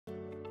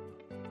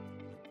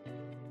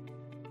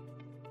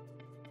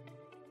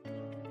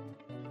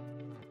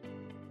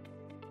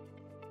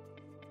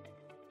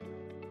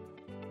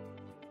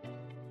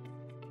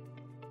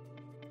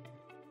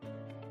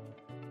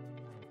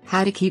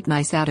How to keep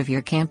mice out of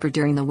your camper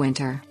during the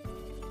winter.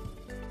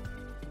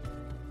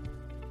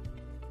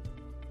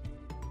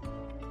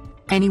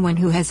 Anyone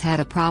who has had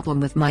a problem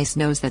with mice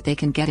knows that they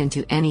can get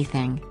into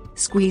anything,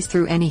 squeeze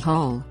through any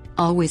hole,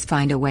 always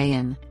find a way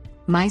in.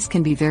 Mice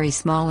can be very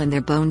small and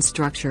their bone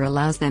structure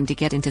allows them to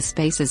get into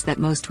spaces that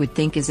most would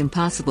think is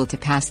impossible to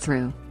pass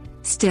through.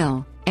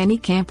 Still, any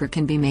camper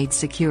can be made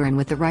secure, and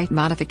with the right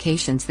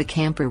modifications the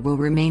camper will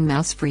remain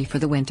mouse-free for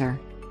the winter.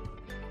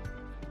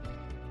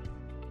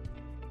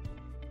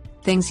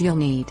 Things you'll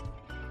need: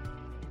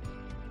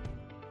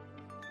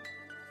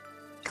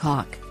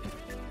 caulk,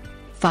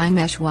 fine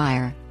mesh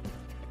wire,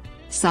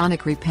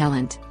 sonic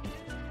repellent.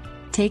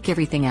 Take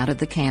everything out of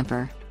the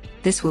camper.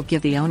 This will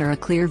give the owner a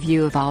clear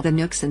view of all the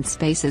nooks and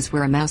spaces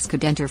where a mouse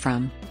could enter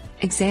from.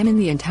 Examine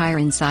the entire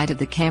inside of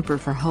the camper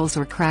for holes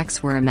or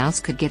cracks where a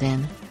mouse could get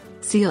in.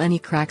 Seal any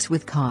cracks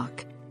with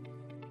caulk.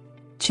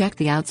 Check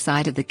the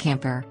outside of the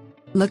camper.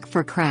 Look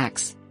for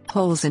cracks,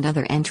 holes and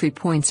other entry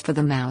points for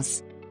the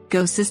mouse.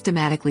 Go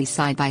systematically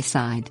side by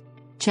side.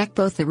 Check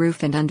both the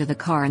roof and under the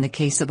car in the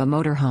case of a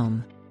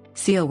motorhome.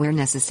 Seal where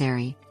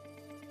necessary.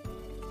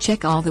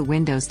 Check all the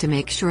windows to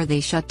make sure they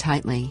shut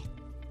tightly.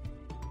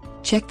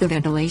 Check the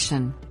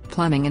ventilation,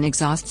 plumbing and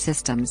exhaust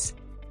systems.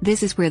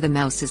 This is where the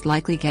mouse is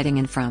likely getting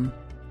in from.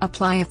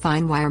 Apply a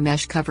fine wire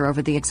mesh cover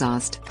over the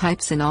exhaust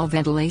pipes and all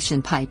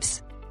ventilation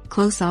pipes.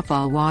 Close off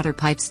all water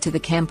pipes to the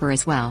camper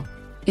as well.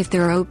 If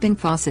there are open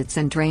faucets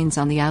and drains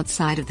on the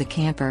outside of the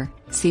camper,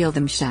 seal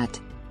them shut.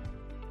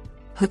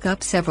 Hook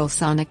up several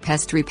sonic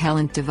pest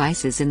repellent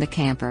devices in the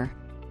camper.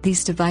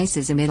 These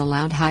devices emit a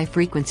loud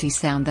high-frequency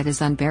sound that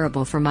is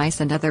unbearable for mice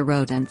and other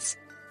rodents.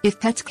 If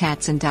pets,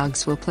 cats and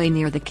dogs will play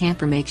near the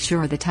camper, make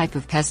sure the type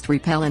of pest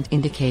repellent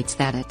indicates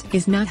that it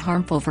is not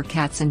harmful for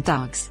cats and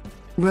dogs.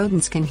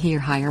 Rodents can hear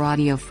higher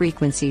audio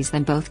frequencies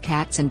than both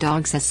cats and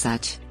dogs. As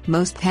such,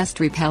 most pest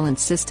repellent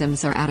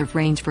systems are out of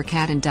range for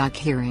cat and dog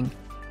hearing.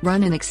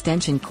 Run an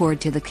extension cord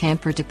to the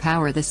camper to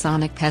power the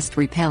sonic pest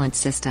repellent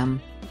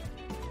system.